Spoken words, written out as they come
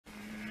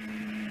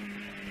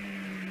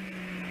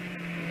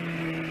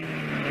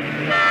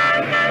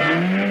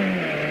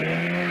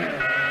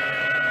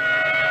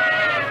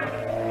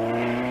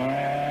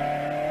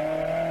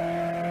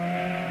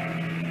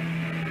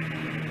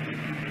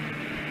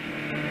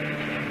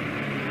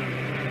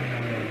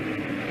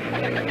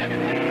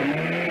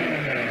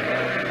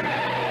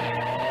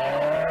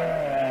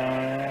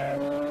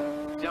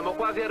Siamo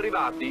quasi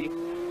arrivati?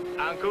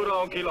 Ancora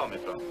 1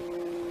 chilometro.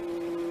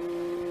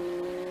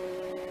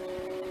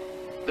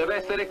 Deve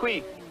essere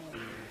qui.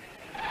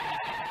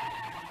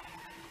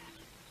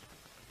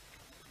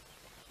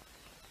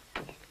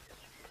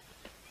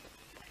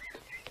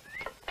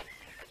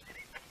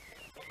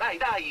 Dai,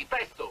 dai,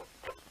 presto!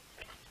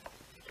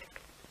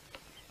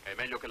 È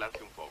meglio che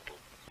lanci un fuoco.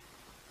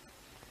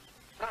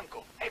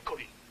 Franco,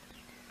 eccoli!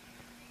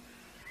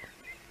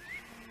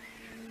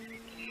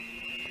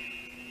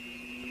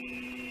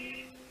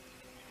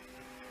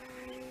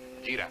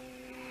 Gira.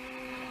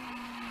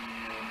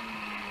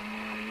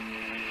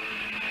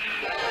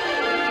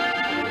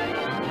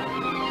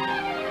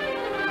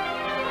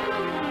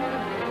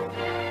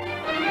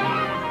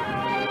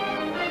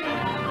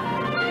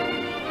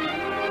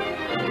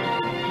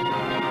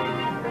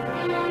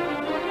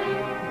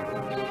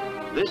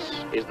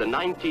 This is the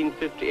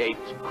 1958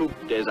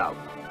 Coupe des Alpes.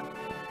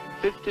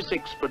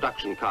 56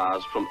 production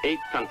cars from 8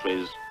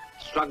 countries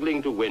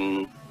struggling to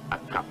win a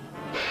Cup.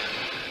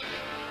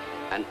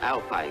 An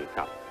Alpine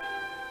Cup,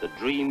 the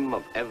dream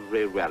of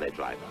every rally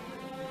driver.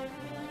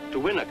 To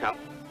win a Cup,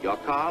 your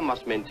car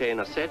must maintain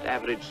a set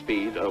average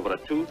speed over a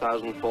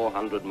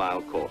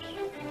 2,400-mile course.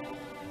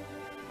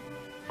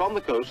 From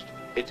the coast,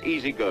 it's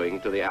easy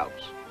going to the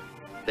Alps.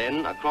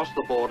 Then across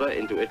the border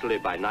into Italy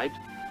by night,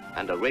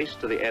 and a race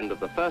to the end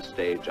of the first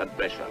stage at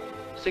Brescia,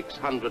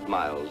 600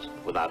 miles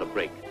without a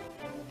break.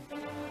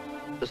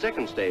 The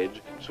second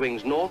stage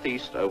swings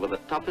northeast over the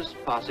toughest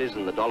passes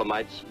in the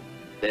Dolomites,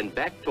 then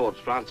back towards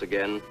France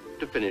again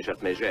to finish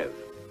at Megève.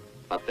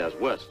 But there's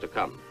worse to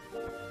come.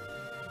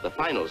 The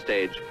final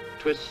stage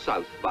twists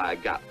south by a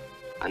gap,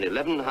 an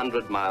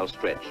 1,100-mile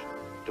stretch,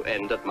 to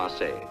end at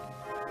Marseille.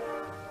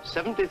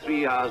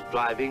 73 hours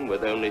driving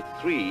with only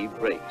 3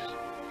 breaks.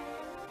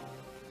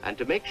 And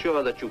to make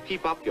sure that you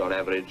keep up your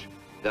average,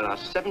 there are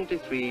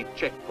 73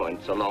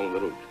 checkpoints along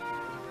the route.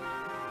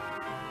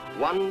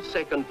 1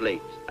 second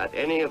late at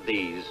any of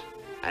these,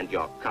 and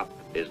your Cup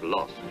is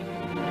lost.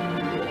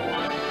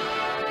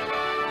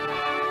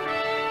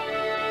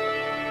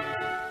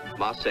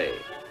 Marseille,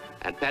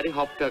 and Paddy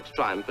Hopkirk's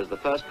Triumph is the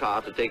first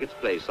car to take its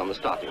place on the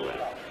starting line.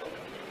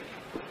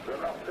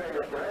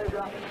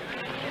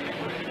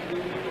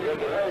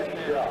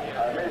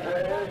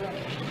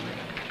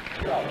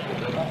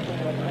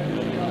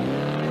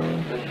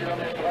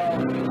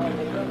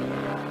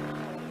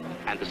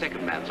 And the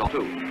second man's off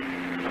too.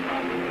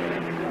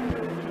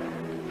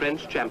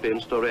 French champion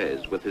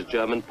Storez with his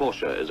German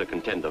Porsche is a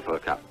contender for a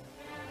Cup.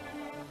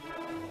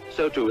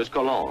 So too is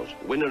Collange,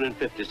 winner in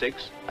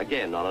 56,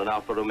 again on an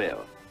Alfa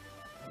Romeo.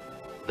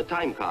 The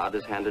time card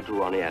is handed to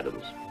Ronnie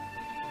Adams.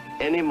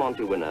 Any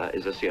Monty winner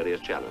is a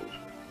serious challenge.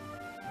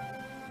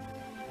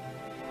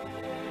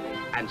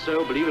 And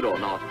so, believe it or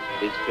not,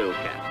 is Phil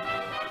Camp.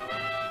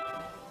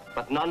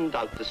 But none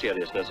doubt the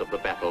seriousness of the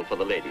battle for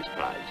the ladies'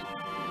 prize.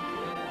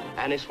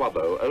 Annie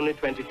Swabo, only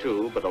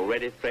 22, but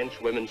already French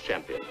women's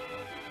champion.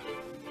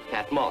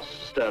 Pat Moss,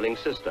 Sterling's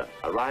sister,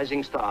 a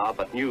rising star,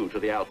 but new to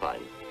the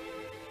Alpine.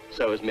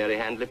 So is Mary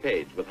Handley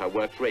Page with her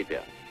Works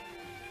Rapier.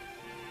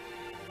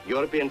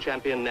 European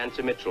champion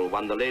Nancy Mitchell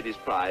won the ladies'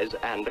 prize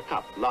and a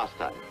Cup last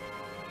time.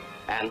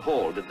 Anne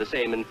Hall did the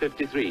same in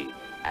 53,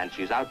 and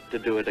she's out to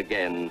do it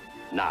again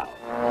now.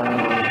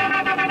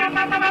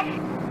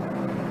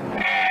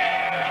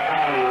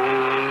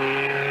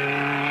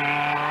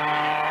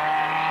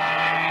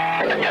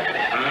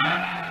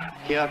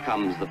 Here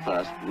comes the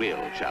first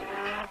real challenge.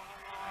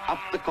 Up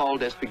the Col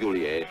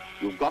d'Espigulier,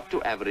 you've got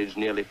to average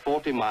nearly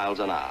 40 miles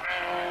an hour.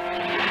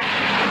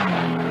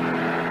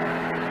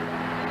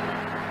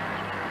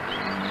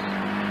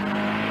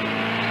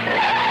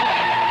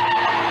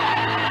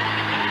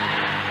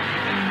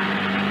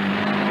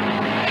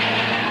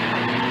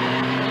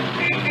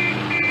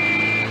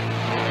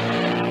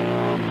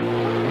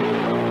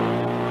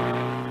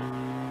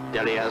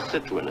 Delia's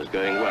Citroën is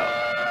going well.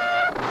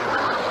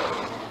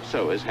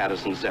 So is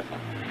Harrison Zephyr.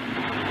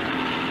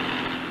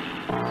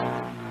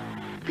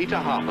 Peter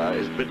Harper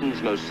is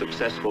Britain's most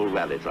successful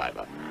rally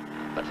driver,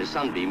 but his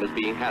Sunbeam is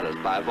being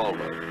harassed by a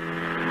Volvo.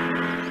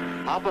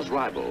 Harper's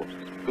rival,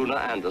 Gunnar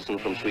Andersson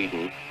from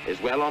Sweden, is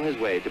well on his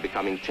way to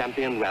becoming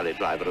champion rally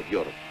driver of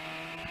Europe.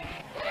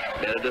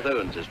 Meredith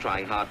Owens is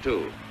trying hard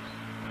too.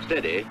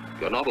 Steady,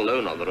 you're not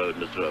alone on the road,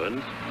 Mr.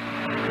 Owens.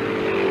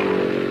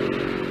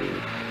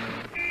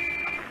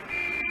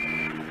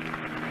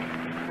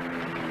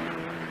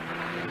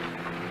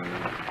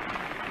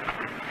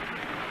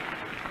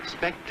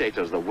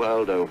 Spectators the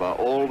world over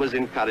always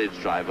encourage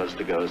drivers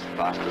to go as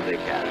fast as they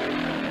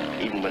can,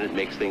 even when it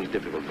makes things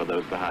difficult for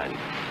those behind.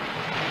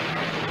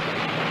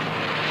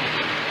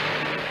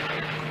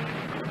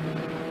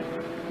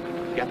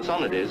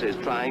 Gatsonides is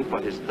trying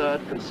for his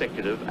 3rd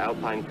consecutive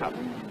Alpine Cup.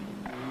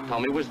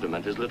 Tommy Wisdom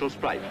and his little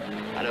Sprite,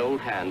 an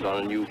old hand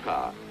on a new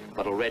car,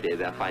 but already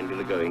they're finding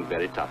the going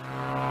very tough.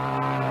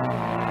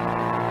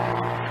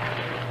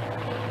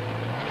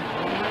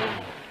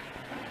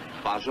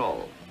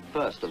 Barjol,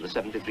 first of the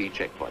 73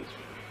 checkpoints.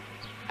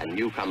 and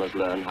newcomers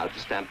learn how to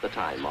stamp the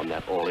time on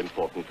that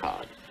all-important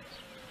card.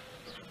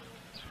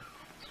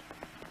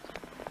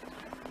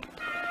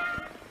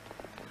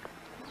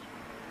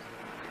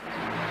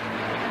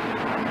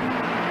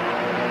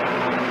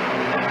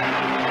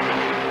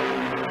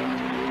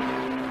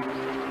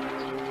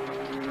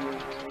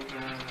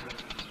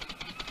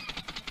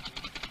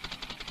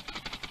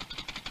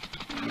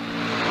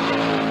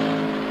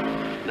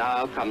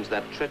 Now comes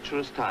that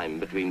treacherous time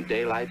between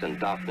daylight and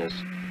darkness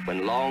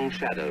when long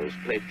shadows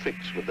play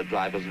tricks with the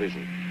driver's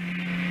vision.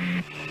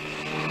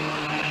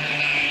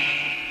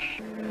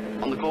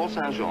 On the Col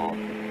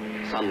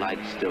Saint-Jean, sunlight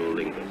still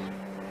lingers,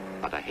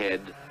 but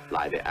ahead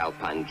lie the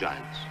Alpine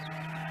giants,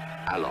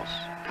 Alos,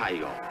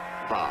 Caillon,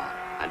 Var,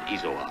 and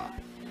Izoard.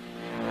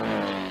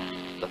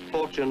 The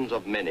fortunes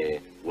of many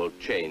will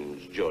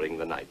change during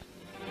the night.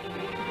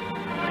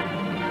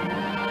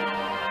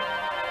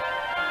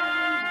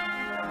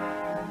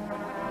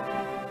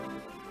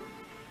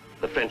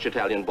 The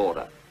French-Italian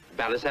border.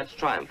 Balisat's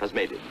triumph has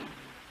made it.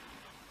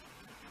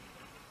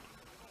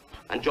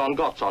 And John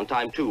Gott's on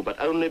time too, but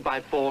only by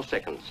 4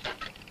 seconds.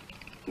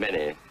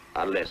 Many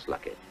are less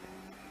lucky.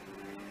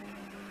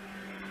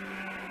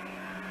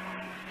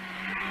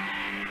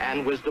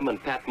 Anne Wisdom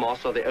and Pat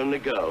Moss are the only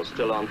girls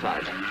still on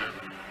time.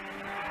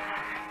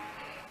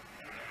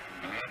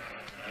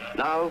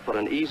 Now for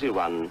an easy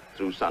run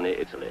through sunny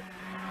Italy.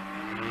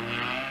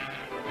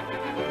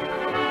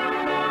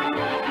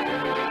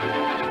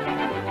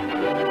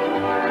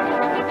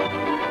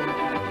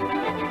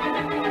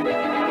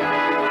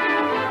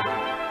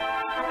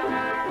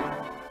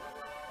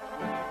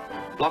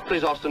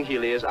 Lockley's Austin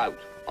Healey is out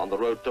on the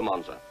road to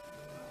Monza.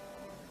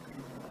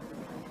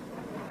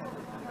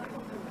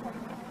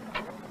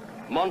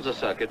 Monza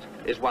circuit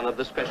is one of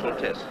the special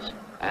tests,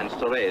 and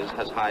Storez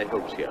has high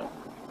hopes here.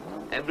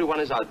 Everyone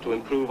is out to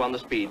improve on the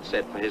speed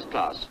set for his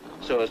class,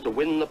 so as to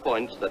win the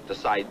points that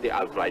decide the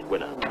outright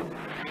winner.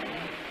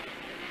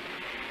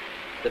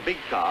 The big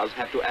cars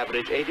have to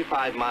average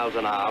 85 miles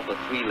an hour for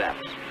 3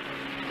 laps.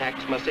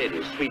 Tax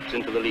Mercedes sweeps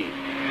into the lead.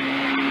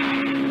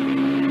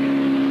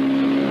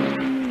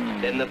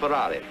 Then the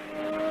Ferrari,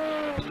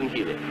 Austin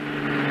Healey.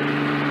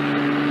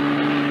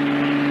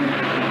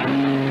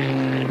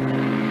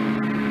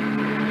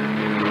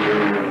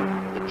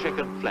 The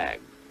checkered flag,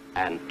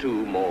 and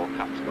 2 more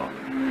cups gone.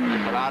 The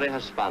Ferrari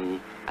has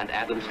spun, and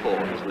Adams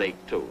Ford is late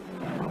too.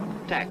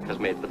 Tack has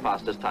made the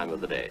fastest time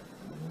of the day.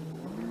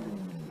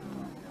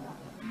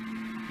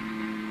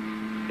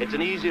 It's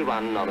an easy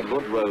run on a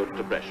good road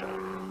to Brescia,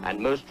 and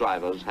most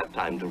drivers have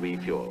time to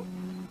refuel.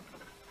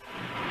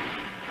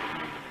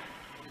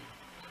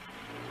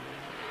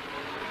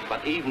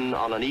 But even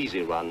on an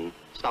easy run,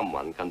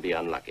 someone can be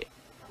unlucky.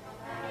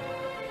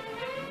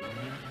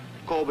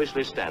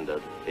 Corbishley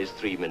Standard is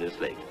 3 minutes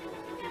late.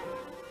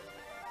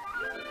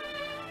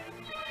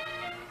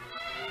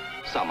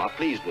 Some are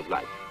pleased with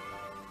life.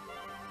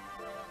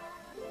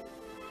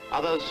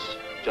 Others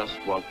just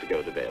want to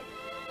go to bed.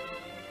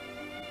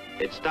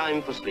 It's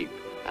time for sleep,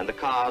 and the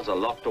cars are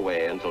locked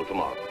away until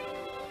tomorrow.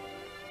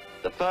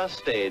 The first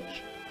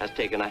stage has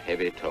taken a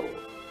heavy toll.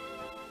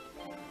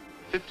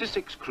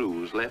 56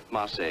 crews left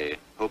Marseille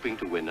hoping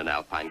to win an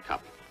Alpine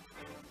Cup,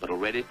 but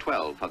already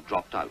 12 have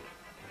dropped out,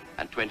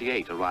 and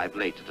 28 arrived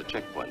late at the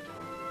checkpoint.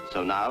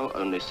 So now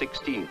only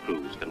 16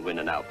 crews can win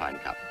an Alpine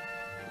Cup.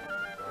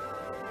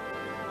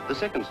 The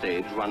second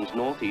stage runs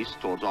northeast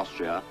towards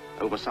Austria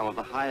over some of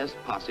the highest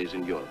passes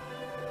in Europe: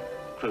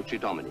 Croce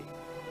Domini,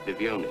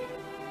 Bivione,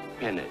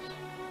 Penes,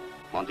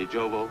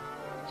 Montegiovo,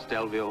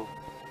 Stelvio,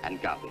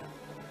 and Gavia.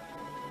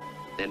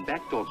 Then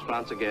back towards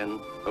France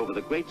again over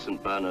the Great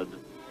St. Bernard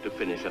to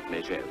finish at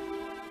Megève.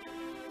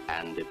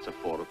 And it's a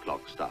 4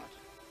 o'clock start.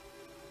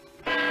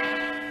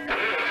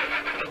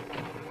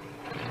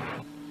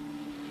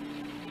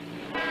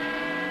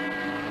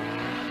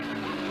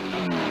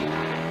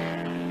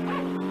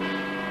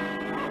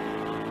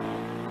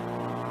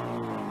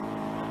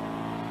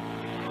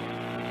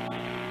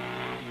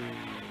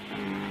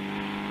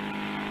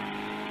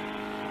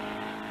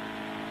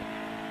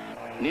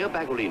 Near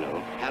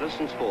Bagolino,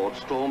 Harrison's Ford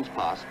storms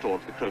past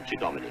towards the Croce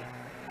Domini,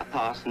 a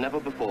pass never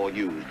before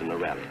used in a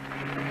rally.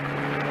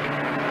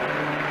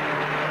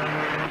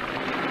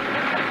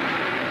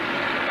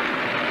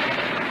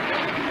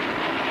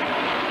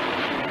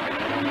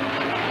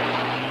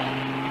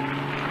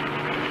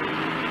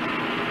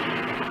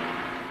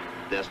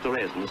 There's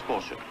Storez in his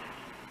Porsche.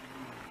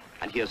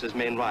 And here's his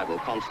main rival,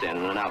 Consten,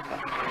 in an Alpha.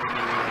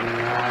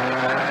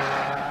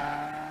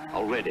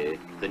 Already,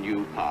 the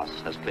new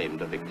pass has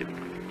claimed a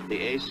victim. The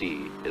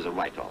AC is a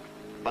write-off,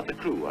 but the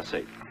crew are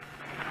safe.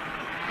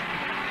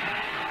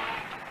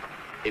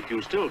 If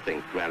you still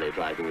think rally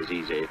driving is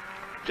easy,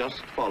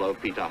 just follow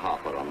Peter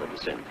Harper on the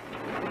descent.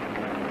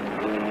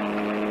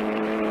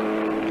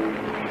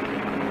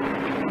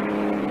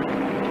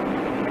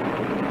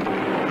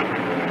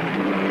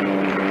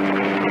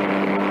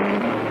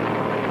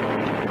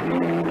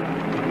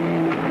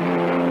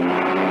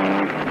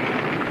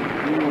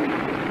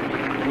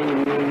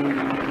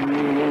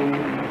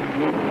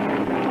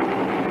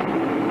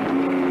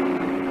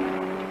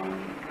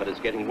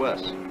 getting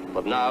worse,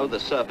 but now the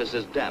surface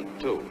is damp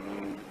too.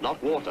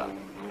 Not water,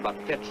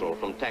 but petrol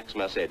from Tax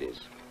Mercedes.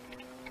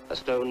 A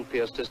stone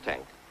pierced his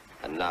tank,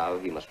 and now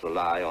he must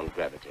rely on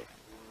gravity.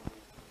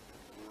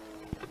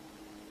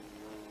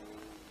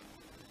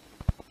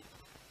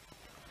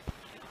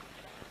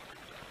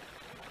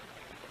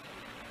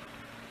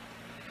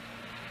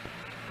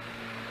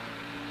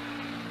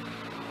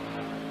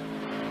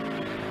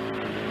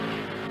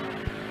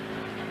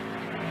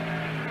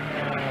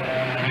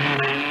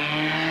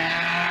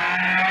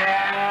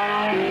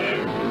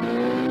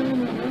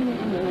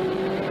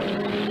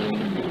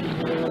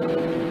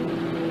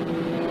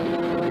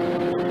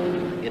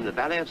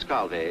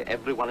 Upscaled,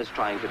 everyone is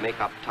trying to make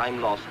up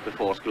time lost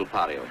before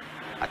Sculpario,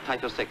 a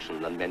tighter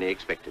section than many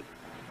expected.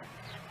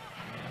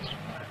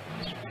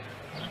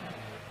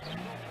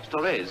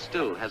 Storres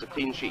still has a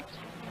clean sheet.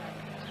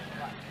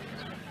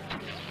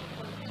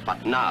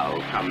 But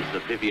now comes the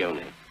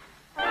Bivione.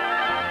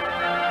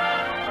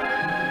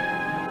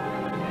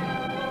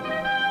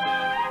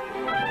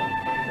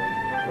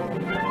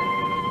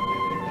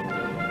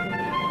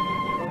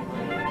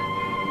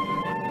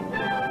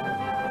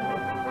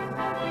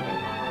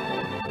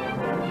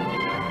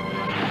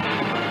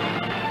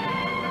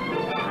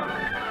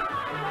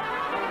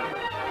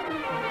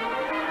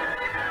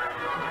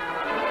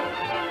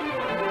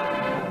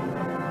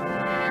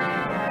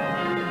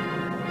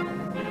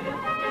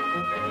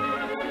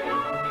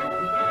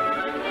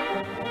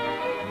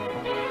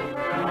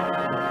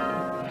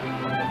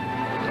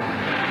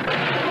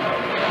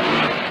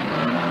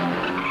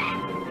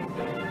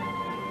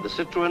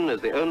 Citroën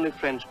is the only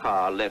French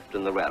car left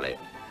in the rally.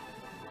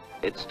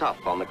 It's tough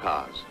on the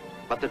cars,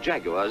 but the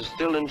Jaguar is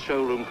still in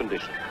showroom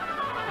condition.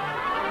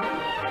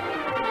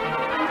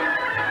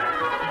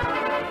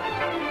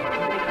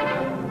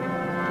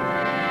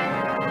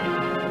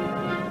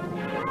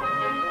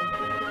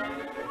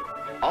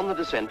 On the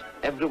descent,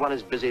 everyone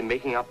is busy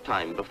making up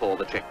time before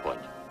the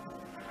checkpoint.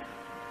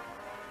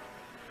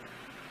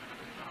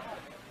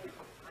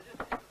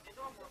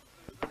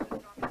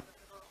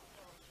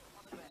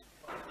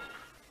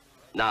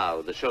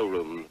 Now the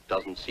showroom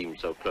doesn't seem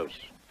so close.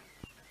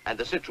 And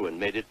the Citroën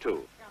made it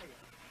too.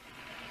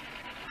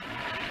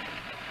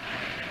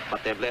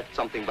 But they've left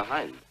something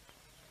behind.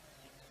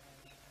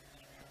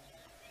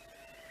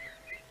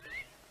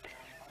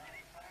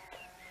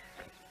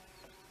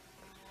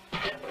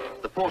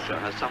 The Porsche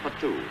has suffered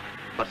too,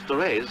 but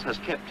Storres has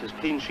kept his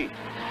clean sheet.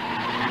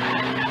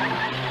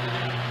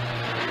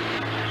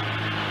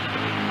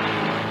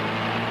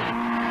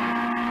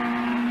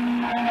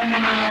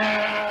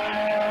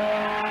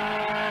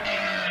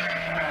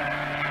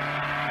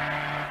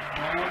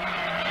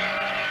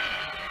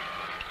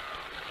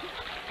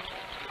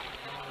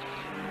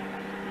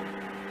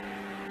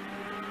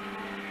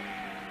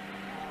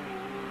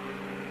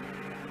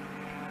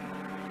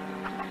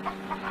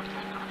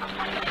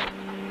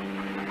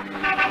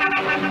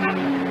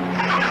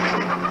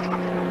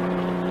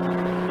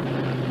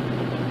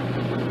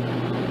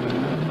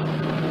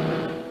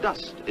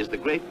 Dust is the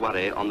great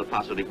worry on the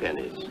Passo di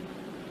Penis.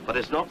 But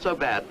it's not so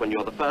bad when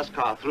you're the first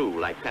car through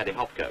like Paddy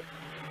Hopkirk.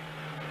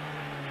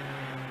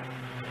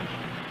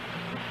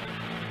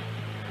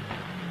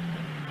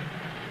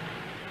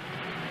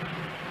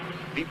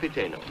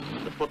 Vipiteno,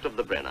 the foot of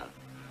the Brenner.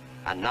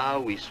 And now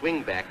we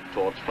swing back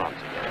towards France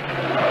again.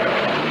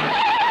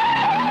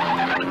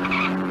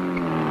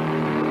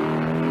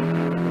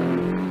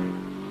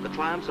 The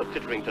triumphs of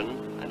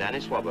Titterington and Annie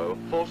Swabo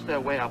forced their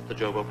way up the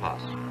Jobo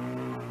Pass.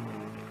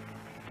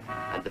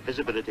 And the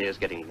visibility is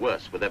getting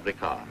worse with every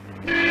car.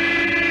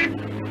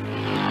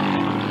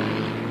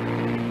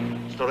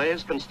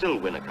 Storres can still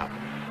win a cup,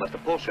 but the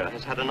Porsche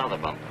has had another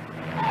bump.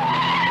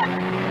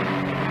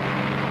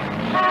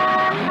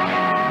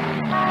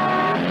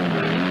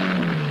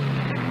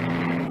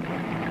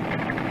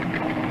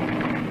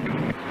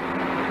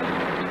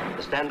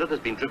 The Standard has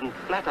been driven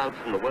flat out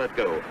from the word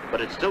go,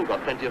 but it's still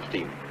got plenty of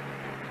steam.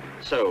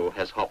 So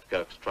has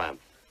Hopkirk's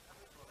Triumph.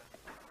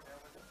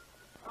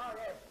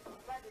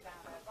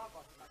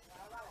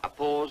 A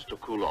pause to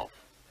cool off,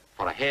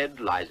 for ahead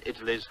lies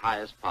Italy's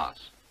highest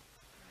pass.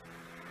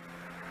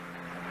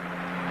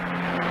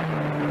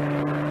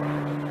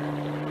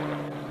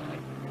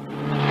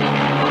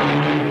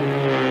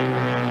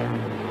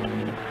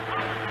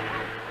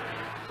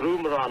 Through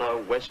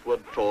Murano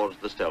westward towards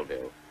the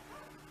Stelvio.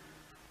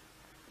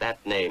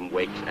 That name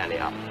wakes Annie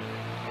up.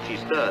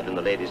 She's third in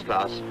the ladies'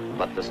 class,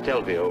 but the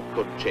Stelvio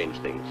could change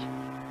things.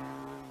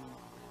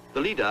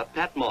 The leader,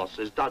 Pat Moss,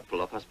 is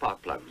doubtful of her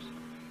spark plugs.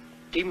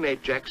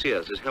 Teammate Jack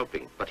Sears is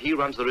helping, but he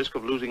runs the risk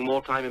of losing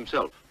more time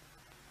himself.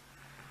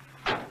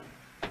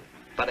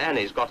 But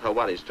Annie's got her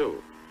worries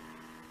too.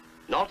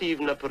 Not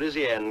even a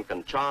Parisienne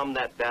can charm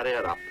that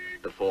barrier up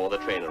before the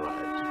train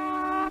arrives.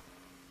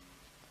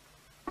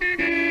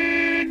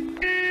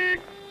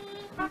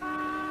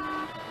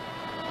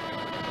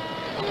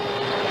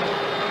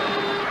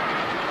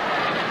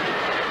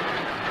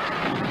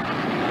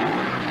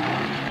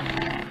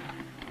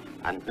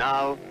 And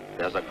now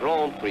there's a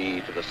Grand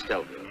Prix to the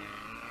Stelvio.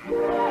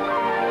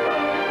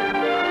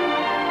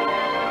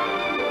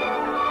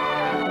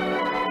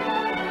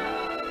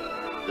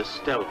 the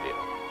Stelvio,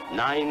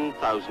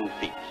 9,000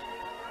 feet.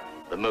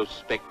 The most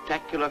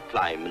spectacular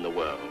climb in the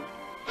world.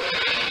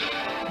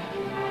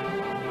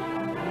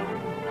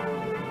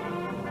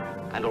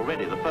 And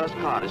already the first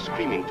car is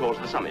streaming towards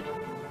the summit.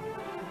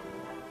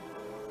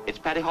 It's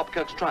Paddy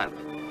Hopkirk's Triumph,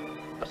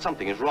 but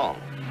something is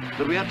wrong.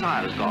 The rear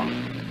tire is gone,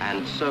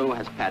 and so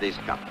has Paddy's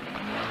Cup.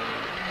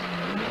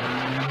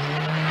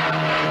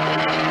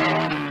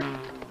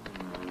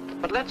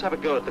 But let's have a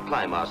go at the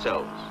climb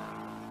ourselves.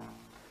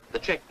 The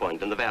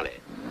checkpoint in the valley.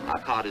 Our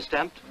card is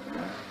stamped.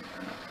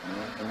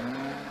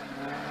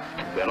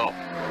 We're off.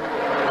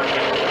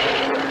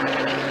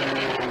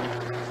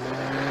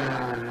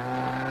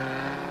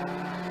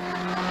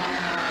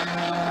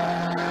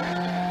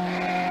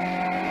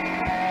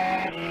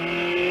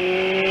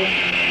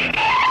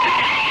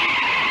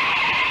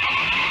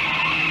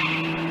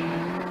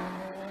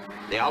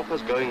 The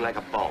Alpha's going like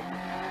a bomb,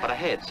 but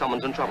ahead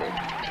someone's in trouble.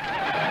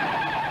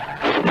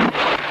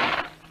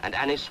 And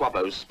Annie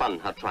Swabbo spun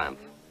her Triumph.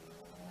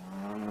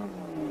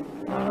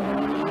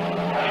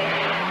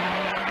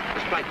 The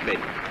strike faded,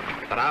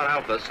 but our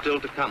Alpha's still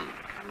to come.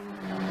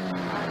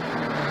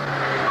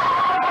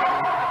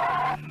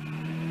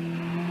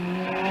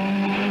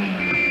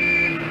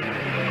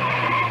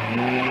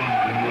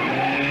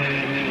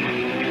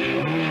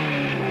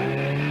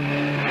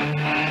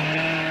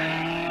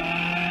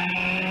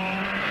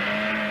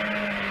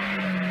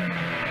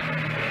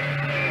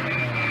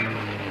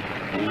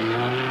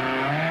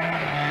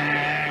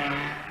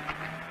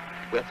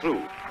 We're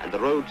through, and the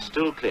road's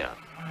still clear.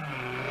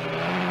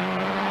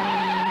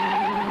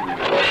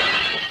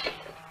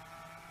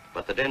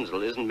 But the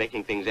Denzel isn't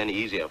making things any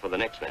easier for the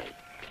next man.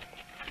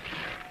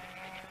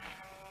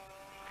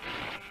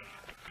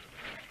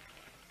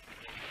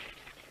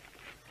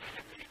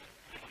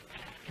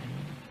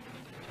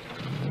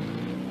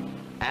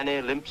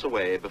 Annie limps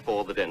away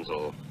before the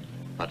Denzel,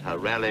 but her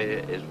rally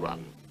is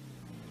run.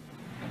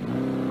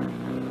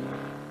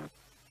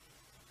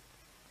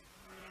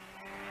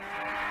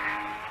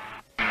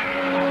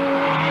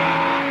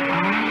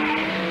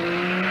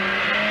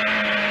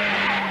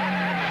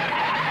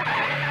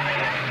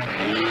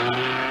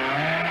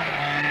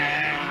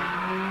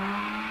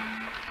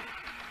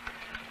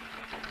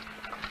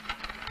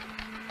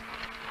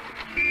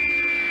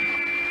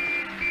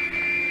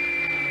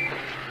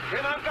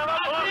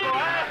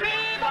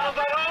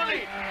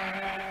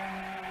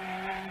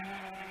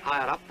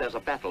 Higher up, there's a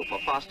battle for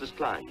fastest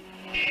climb.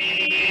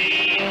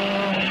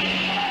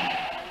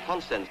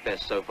 Consten's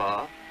best so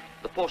far.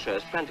 The Porsche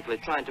is frantically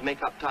trying to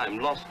make up time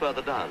lost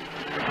further down.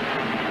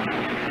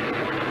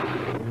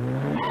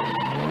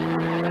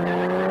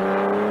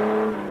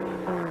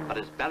 But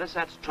it's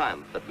Balasat's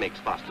Triumph that makes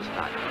fastest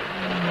time.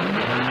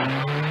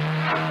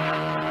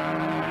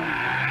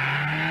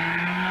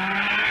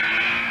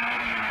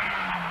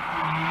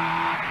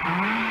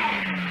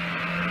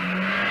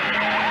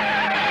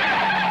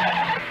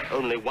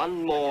 Only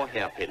one more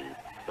hairpin,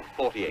 the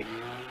 48th.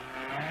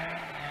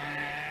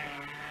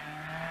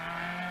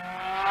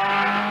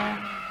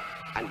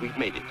 And we've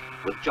made it,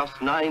 with just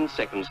 9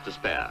 seconds to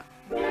spare.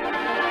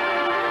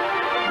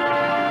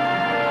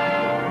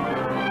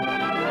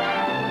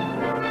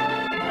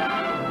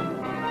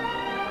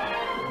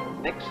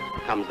 Next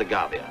comes the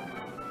Gavia,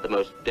 the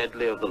most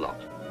deadly of the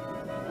lot.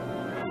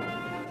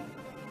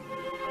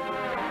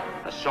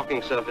 A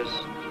shocking surface,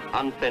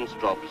 unfenced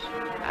drops,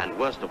 and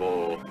worst of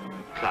all,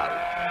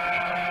 clouds.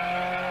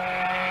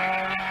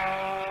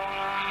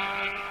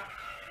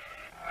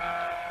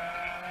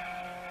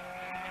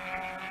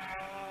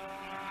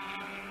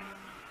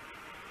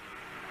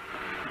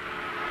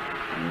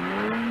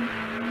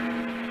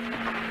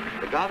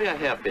 The Gavia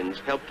hairpins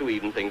help to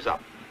even things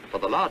up, for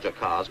the larger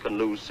cars can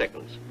lose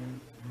seconds.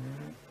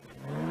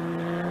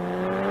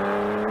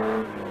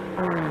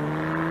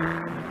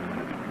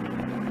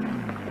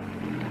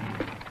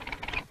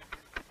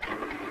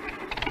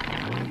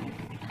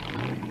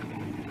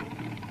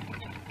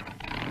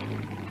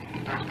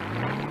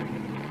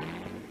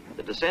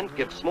 The descent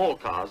gives small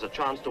cars a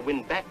chance to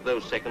win back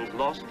those seconds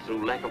lost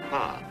through lack of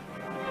power.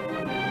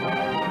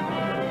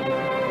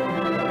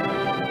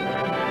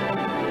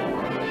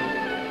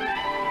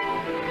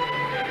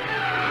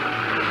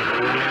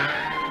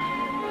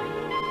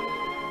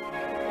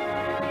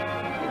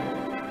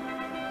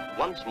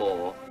 Once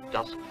more,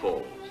 dusk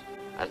falls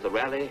as the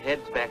rally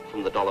heads back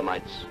from the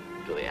Dolomites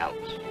to the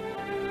Alps.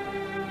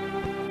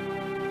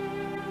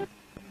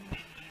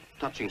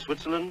 Touching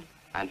Switzerland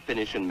and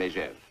finish in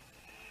Megève.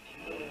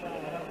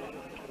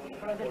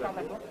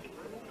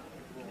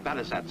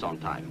 Balasat's on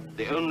time,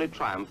 the only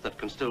Triumph that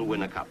can still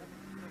win a cup.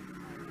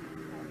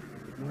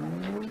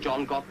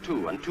 John got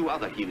 2 and 2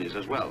 other Healey's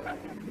as well.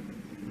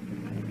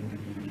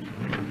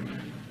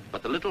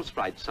 But the little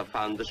sprites have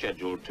found the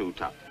schedule too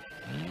tough.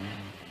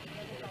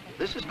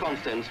 This is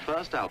Consten's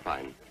first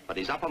Alpine, but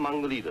he's up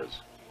among the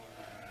leaders.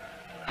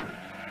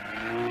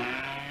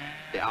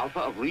 The Alfa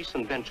of Reese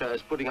and Venture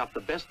is putting up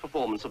the best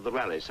performance of the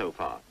rally so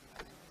far.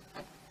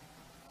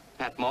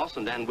 Pat Moss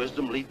and Dan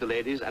Wisdom lead the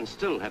ladies and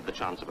still have the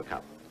chance of a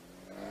cup.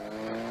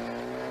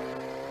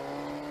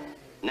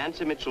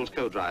 Nancy Mitchell's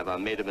co-driver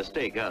made a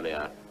mistake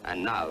earlier,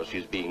 and now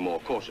she's being more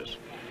cautious.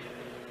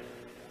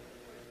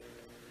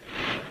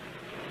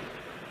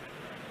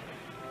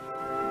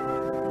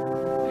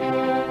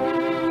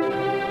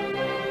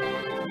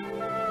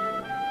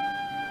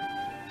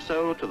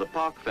 So to the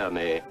Parc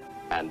Fermé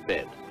and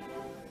bed.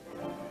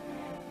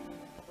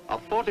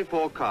 Of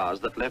 44 cars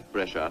that left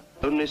Brescia,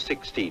 only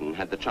 16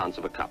 had the chance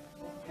of a cup.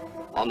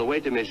 On the way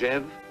to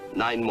Megève,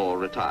 9 more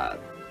retired,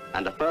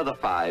 and a further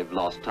 5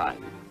 lost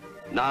time.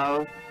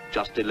 Now,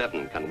 just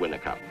 11 can win a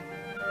cup.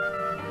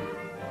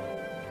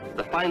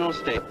 The final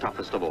stage,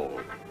 toughest of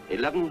all,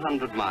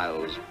 1,100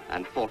 miles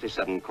and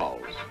 47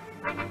 calls.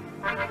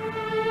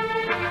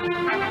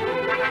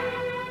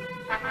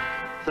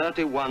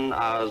 31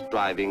 hours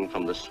driving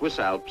from the Swiss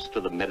Alps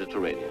to the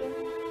Mediterranean.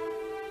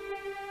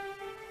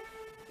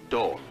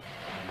 Dawn,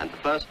 and the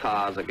first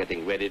cars are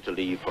getting ready to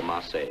leave for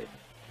Marseille.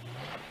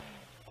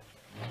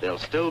 They'll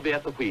still be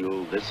at the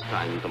wheel this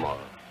time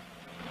tomorrow.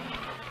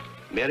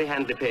 Mary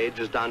Handley Page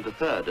is down to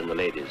 3rd in the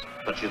ladies,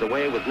 but she's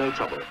away with no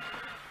trouble.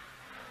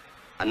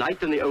 A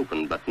night in the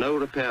open, but no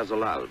repairs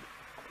allowed.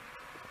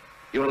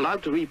 You're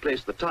allowed to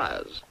replace the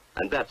tires,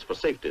 and that's for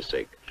safety's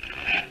sake.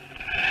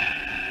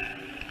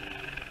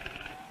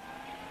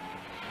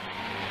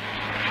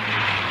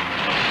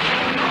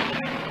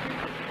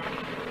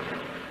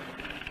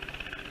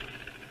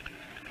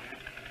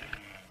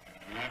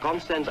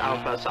 Consten's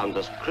Alpha sounds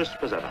as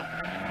crisp as ever.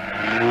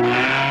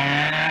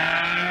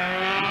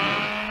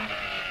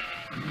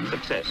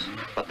 Success,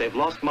 but they've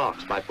lost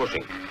marks by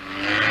pushing.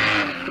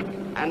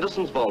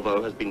 Anderson's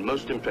Volvo has been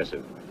most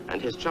impressive,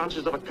 and his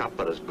chances of a cup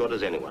are as good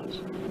as anyone's.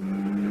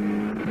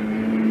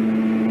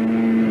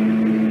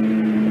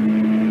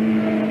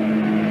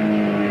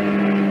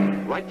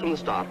 Right from the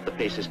start, the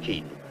pace is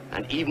keen,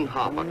 and even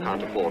Harper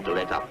can't afford to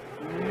let up.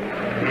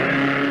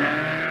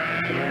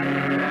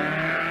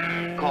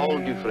 Col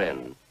du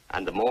Frêne,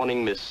 and the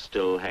morning mist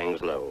still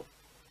hangs low.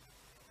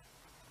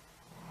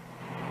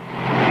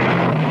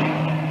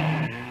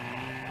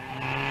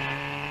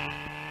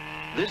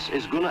 This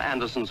is Gunnar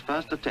Anderson's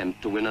first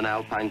attempt to win an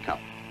Alpine Cup,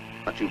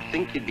 but you'd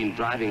think he'd been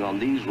driving on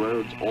these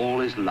roads all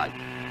his life.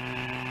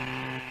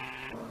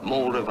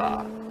 Mont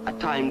Revard, a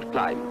timed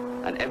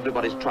climb, and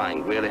everybody's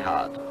trying really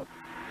hard.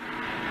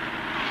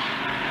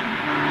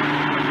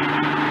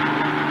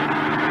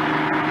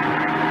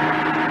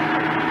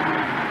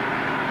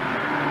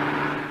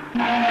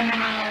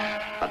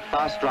 But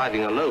fast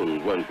driving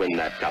alone won't win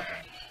that cup.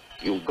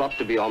 You've got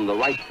to be on the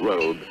right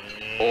road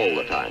all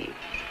the time.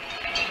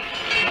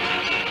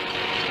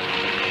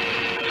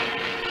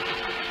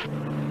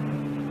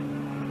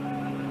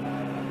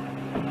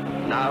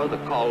 Now the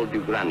Col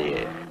du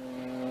Granier.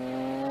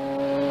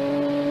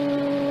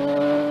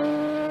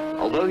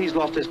 Although he's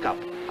lost his cup,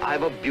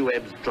 Ivor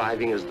Bueb's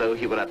driving as though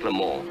he were at Le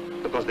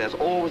Mans, because there's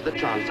always the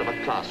chance of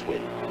a class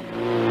win.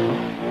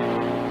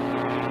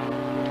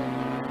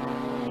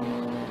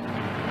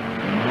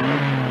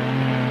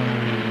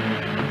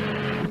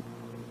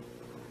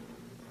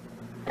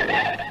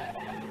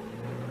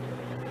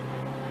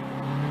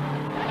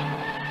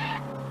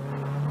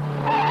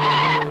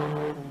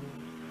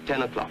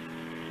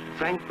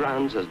 Frank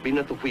Grounds has been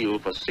at the wheel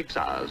for 6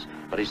 hours,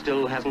 but he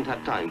still hasn't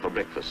had time for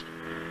breakfast.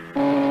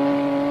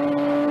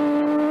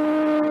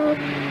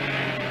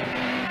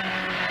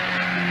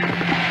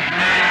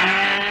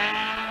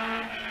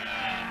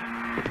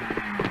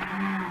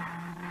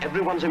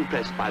 Everyone's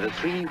impressed by the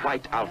 3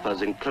 white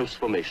Alphas in close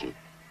formation.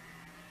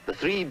 The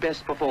 3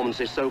 best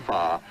performances so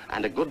far,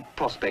 and a good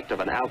prospect of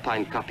an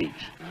Alpine Cup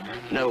each.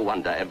 No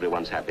wonder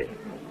everyone's happy.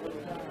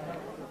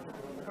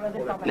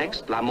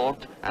 Next, La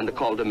Morte and the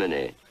Col de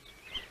Menet.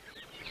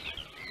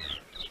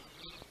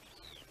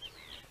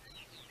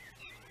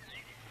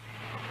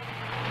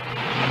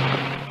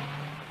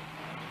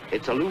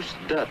 It's a loose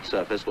dirt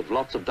surface with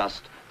lots of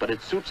dust, but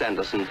it suits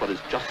Anderson, for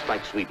it's just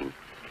like Sweden.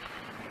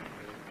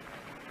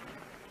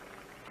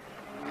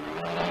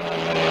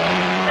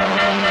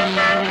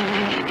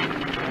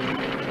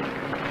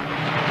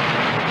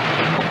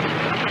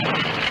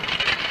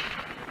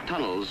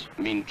 Tunnels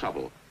mean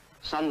trouble.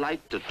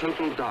 Sunlight to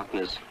total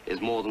darkness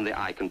is more than the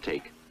eye can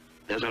take.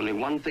 There's only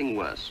one thing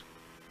worse: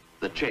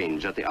 the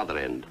change at the other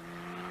end.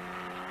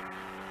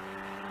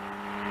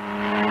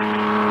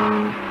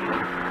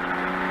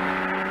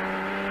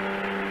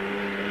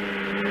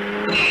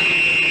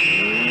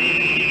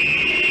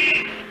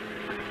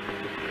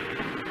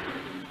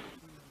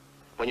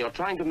 When you're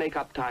trying to make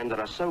up time, there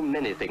are so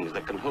many things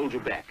that can hold you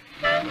back.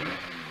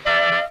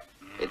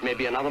 It may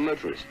be another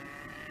motorist,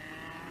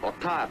 or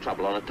tire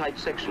trouble on a tight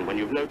section when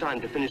you've no time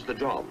to finish the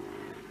job,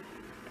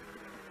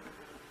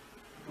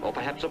 or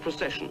perhaps a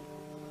procession.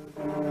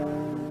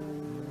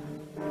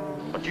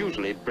 But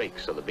usually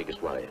brakes are the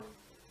biggest worry,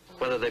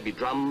 whether they be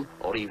drum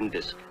or even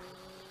disc.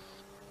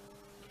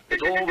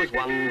 It's always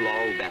one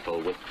long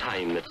battle with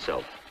time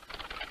itself.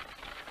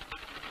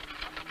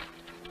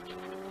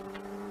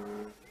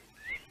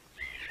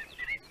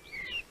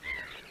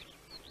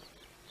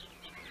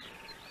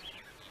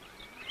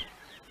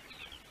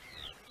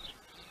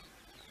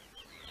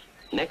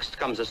 Next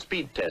comes a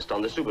speed test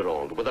on the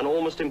Suberonde with an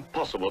almost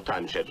impossible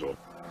time schedule.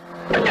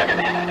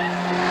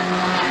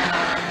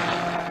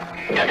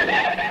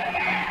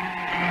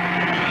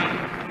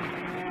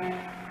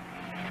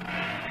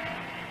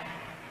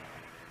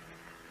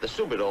 The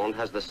Suberonde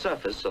has the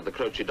surface of the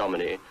Croce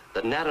Domini,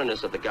 the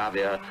narrowness of the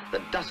Gavia,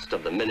 the dust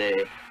of the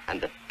Mini,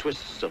 and the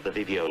twists of the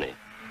Vivione.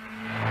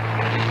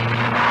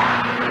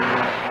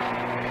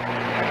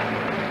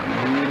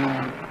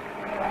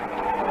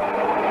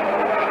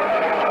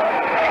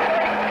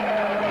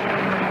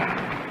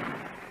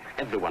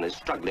 Everyone is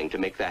struggling to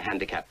make their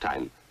handicap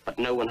time, but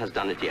no one has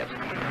done it yet.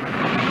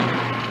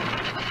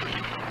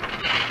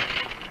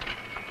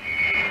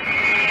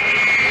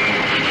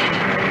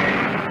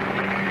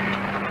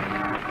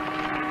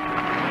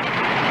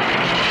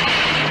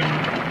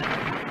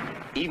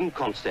 Even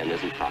Consten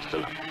isn't fast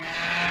enough.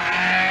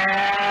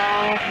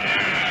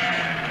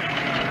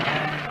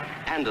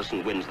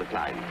 Anderson wins the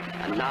climb,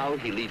 and now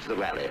he leads the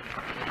rally.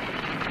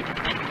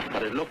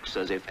 But it looks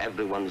as if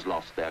everyone's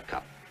lost their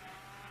cup.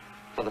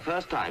 For the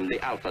first time, the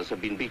Alphas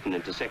have been beaten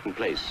into second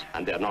place,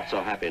 and they're not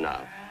so happy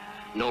now.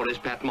 Nor is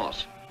Pat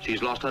Moss.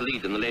 She's lost her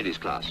lead in the ladies'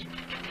 class.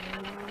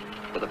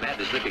 With a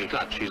badly slipping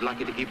clutch, she's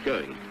lucky to keep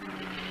going.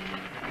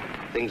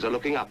 Things are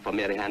looking up for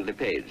Mary Handley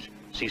Page.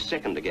 She's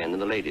second again in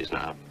the ladies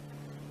now.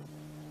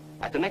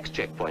 At the next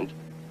checkpoint,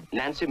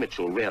 Nancy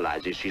Mitchell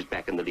realizes she's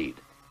back in the lead.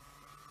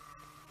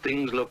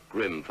 Things look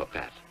grim for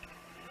Pat.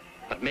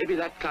 But maybe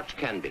that clutch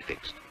can be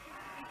fixed.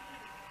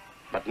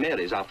 But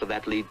Mary's after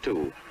that lead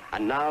too,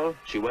 and now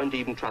she won't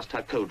even trust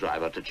her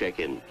co-driver to check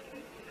in.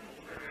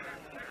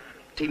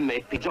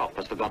 Teammate Pijop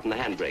has forgotten the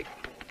handbrake.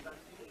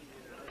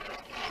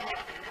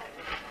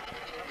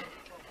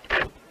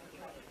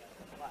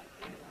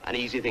 An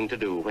easy thing to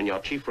do when your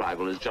chief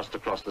rival is just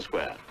across the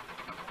square.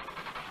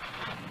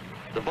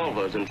 The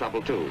Volvo's in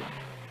trouble too.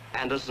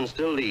 Anderson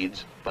still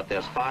leads, but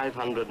there's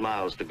 500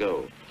 miles to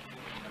go.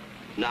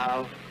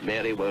 Now,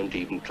 Mary won't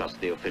even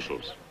trust the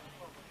officials.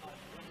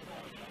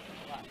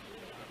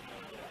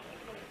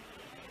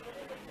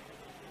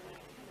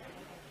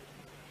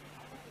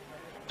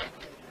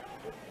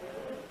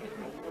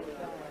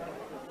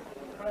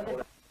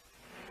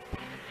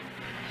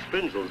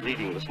 Sprinzel's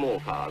leading the small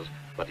cars,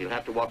 but he'll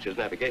have to watch his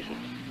navigation.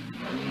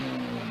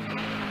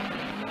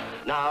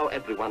 Now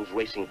everyone's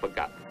racing for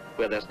Gap,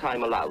 where there's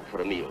time allowed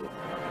for a meal.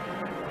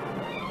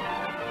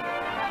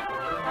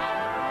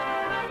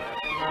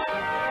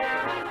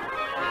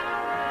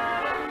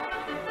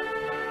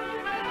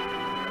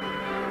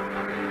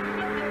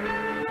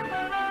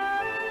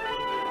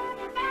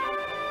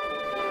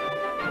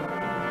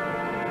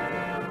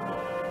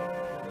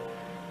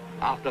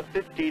 After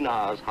 15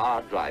 hours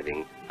hard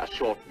driving, a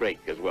short break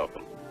is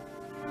welcome.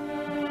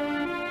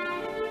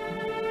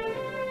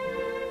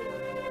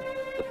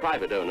 The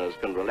private owners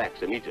can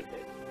relax immediately,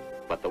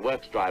 but the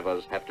works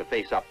drivers have to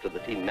face up to the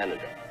team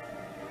manager.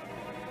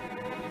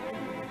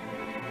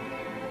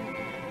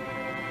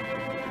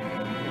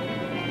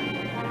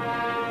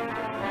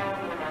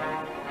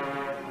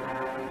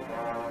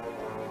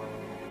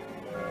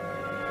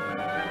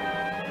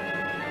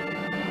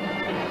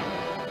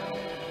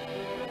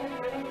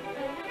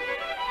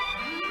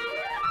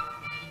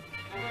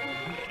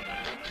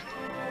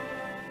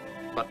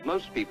 But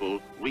most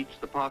people reach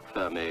the Parc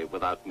Fermé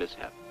without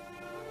mishap.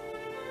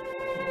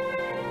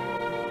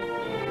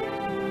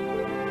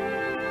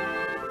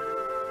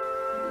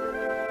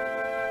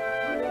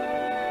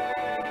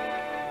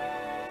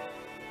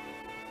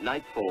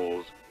 Night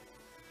falls,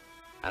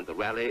 and the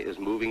rally is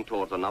moving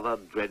towards another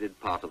dreaded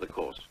part of the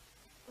course.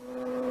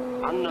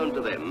 Unknown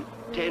to them,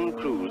 10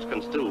 crews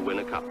can still win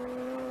a cup.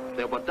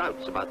 There were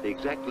doubts about the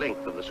exact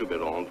length of the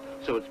Suberonde,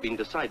 so it's been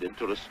decided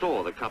to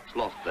restore the cups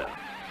lost there.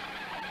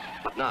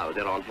 But now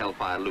they're on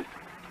Hellfire Loop.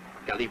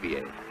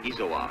 Galibier,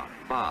 Izoard,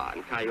 Bar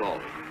and Cayol.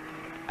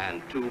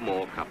 And 2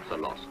 more cups are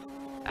lost.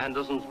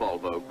 Anderson's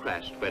Volvo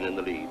crashed when in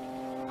the lead.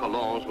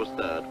 Collonges was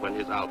third when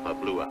his Alfa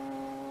blew up.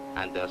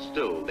 And there's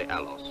still the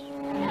Alos.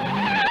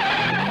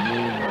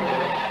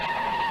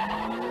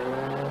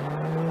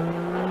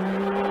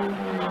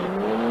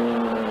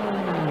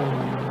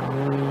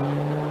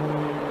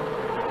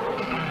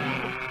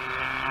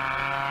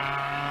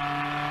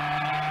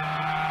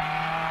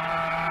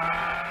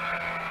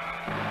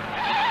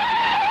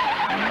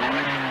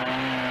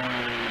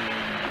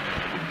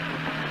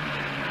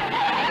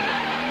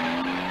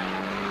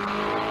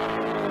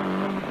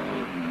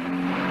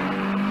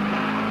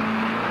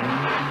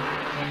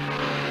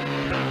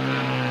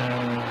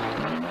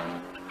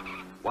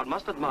 One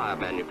must admire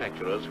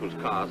manufacturers whose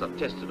cars are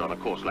tested on a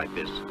course like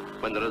this,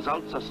 when the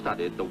results are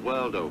studied the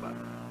world over.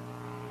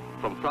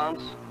 From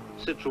France,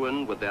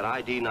 Citroën with their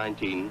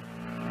ID19.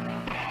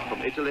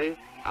 From Italy,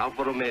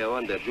 Alfa Romeo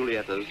and their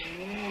Giuliettas.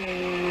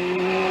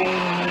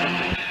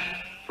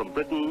 From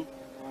Britain,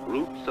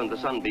 Roots and the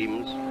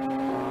Sunbeams.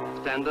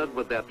 Standard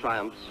with their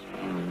Triumphs.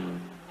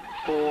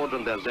 Ford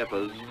and their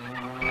Zephyrs.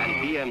 And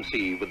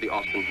BMC with the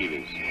Austin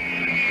Healys.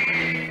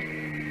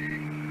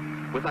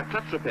 With her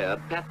clutch repaired,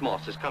 Pat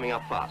Moss is coming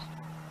up fast.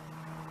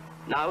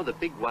 Now the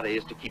big worry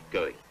is to keep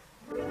going.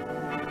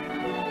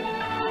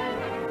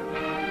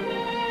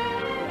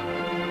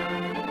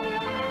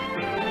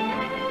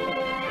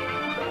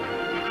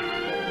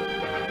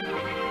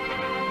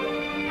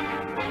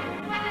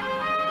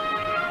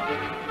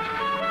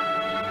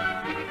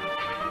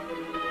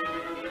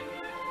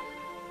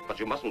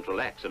 you mustn't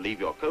relax and leave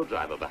your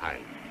co-driver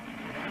behind.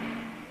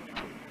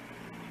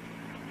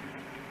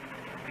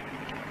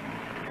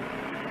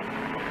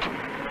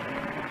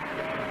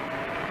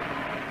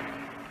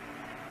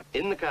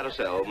 In the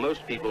carousel,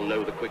 most people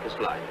know the quickest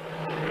line.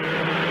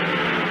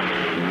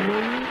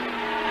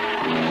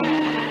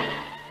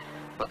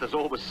 But there's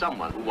always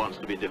someone who wants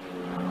to be different.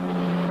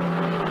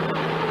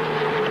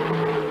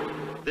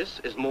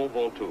 This is Mont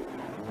Ventoux,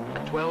 a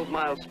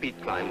 12-mile speed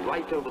climb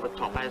right over the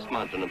top highest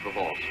mountain in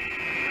Provence.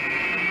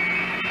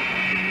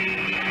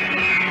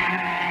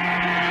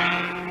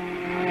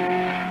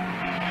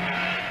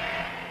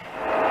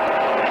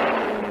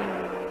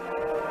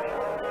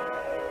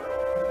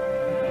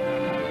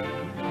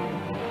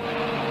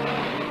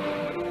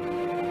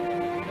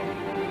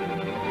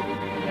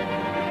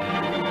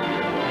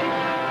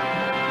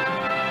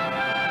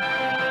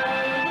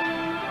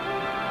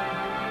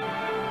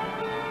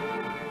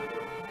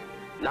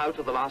 Now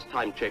to the last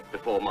time check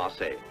before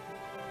Marseille.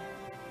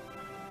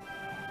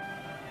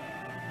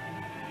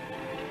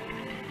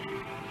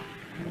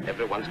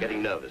 Everyone's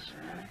getting nervous.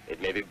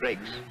 It may be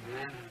brakes,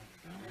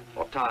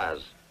 or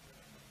tires,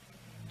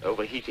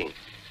 overheating,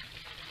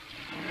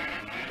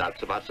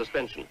 doubts about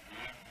suspension,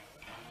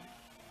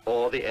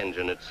 or the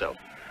engine itself.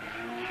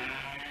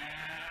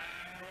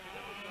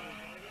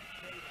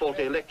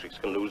 Faulty electrics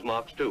can lose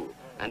marks too,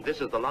 and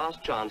this is the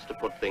last chance to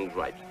put things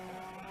right.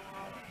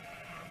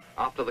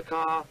 After the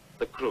car,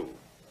 the crew.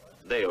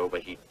 They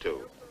overheat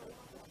too.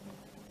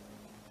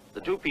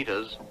 The two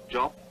Peters,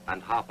 Jopp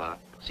and Harper,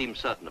 seem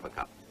certain of a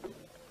cup.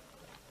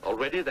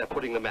 Already they're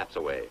putting the mats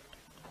away.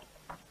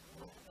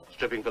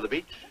 Stripping for the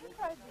beach,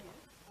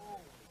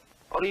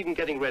 or even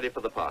getting ready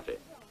for the party.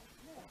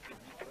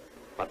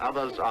 But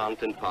others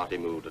aren't in party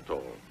mood at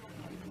all.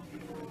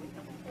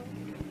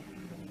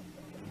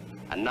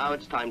 And now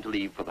it's time to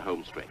leave for the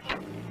home stretch.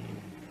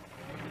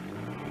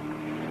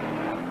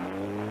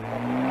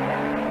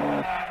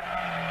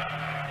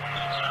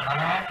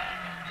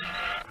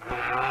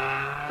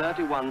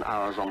 "31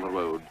 hours on the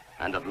road,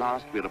 and at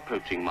last we're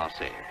approaching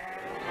Marseille.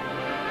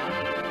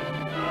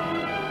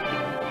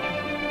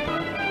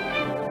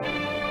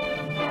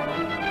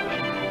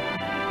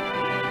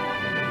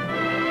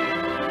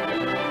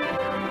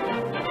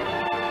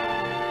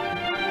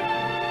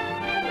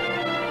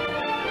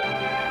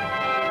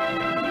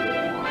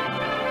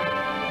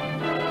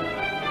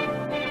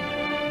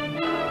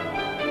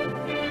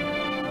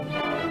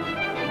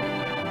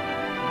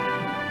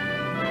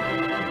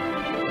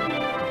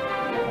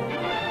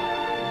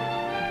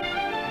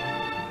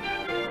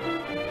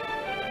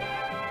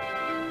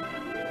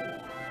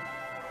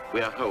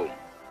 We're home,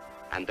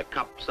 and the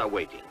cups are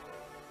waiting.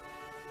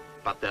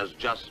 But there's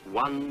just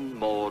one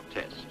more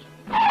test.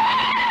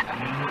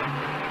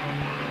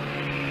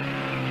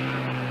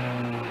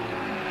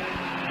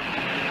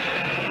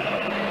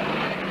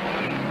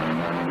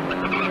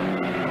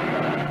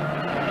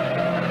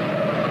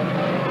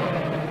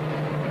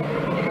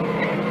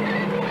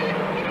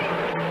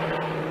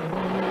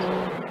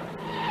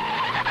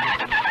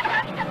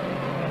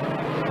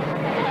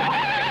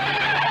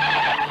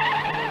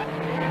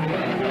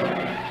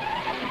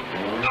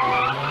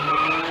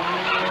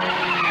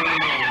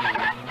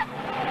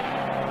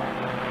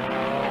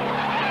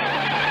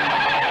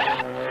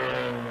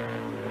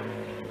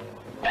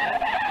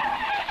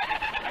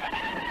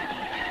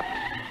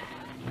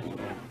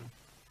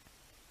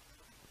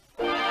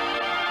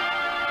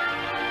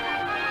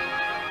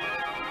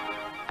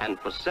 And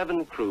for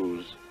 7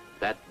 crews,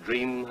 that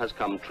dream has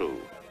come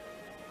true.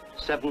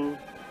 7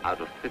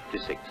 out of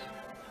 56.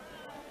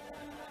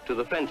 To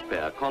the French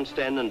pair,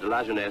 Consten and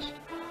Lageneste,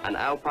 an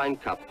Alpine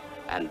Cup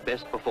and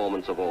best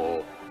performance of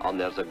all on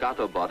their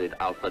Zagato-bodied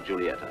Alfa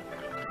Giulietta.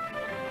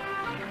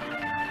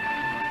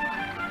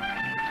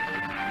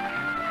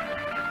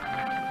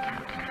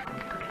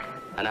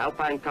 An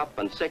Alpine Cup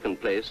and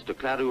second place to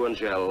Clairou and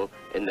Gel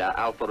in their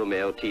Alfa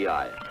Romeo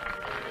TI.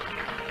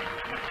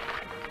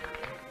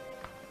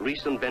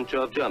 Recent venture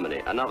of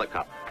Germany, another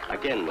cup,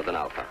 again with an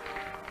Alfa.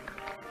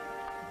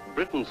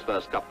 Britain's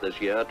first cup this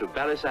year to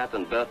Barisat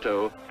and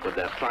Berthaud with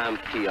their Triumph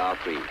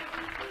TR3.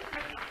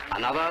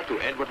 Another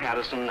to Edward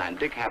Harrison and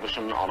Dick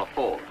Havisham on a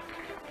Ford.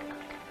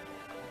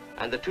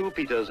 And the two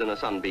Peters in a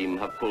Sunbeam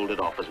have pulled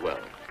it off as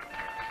well.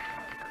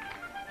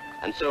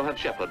 And so have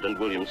Shepard and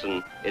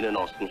Williamson in an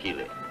Austin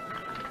Healey.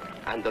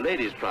 And the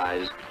ladies'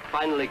 prize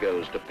finally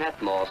goes to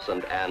Pat Moss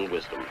and Anne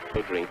Wisdom,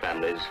 motoring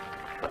families,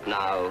 but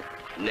now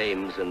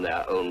names in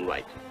their own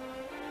right.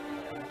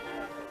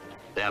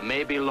 There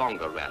may be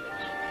longer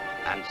rallies,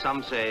 and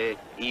some say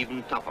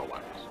even tougher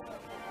ones.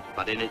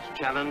 But in its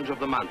challenge of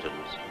the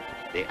mountains,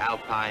 the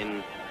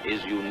Alpine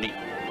is unique.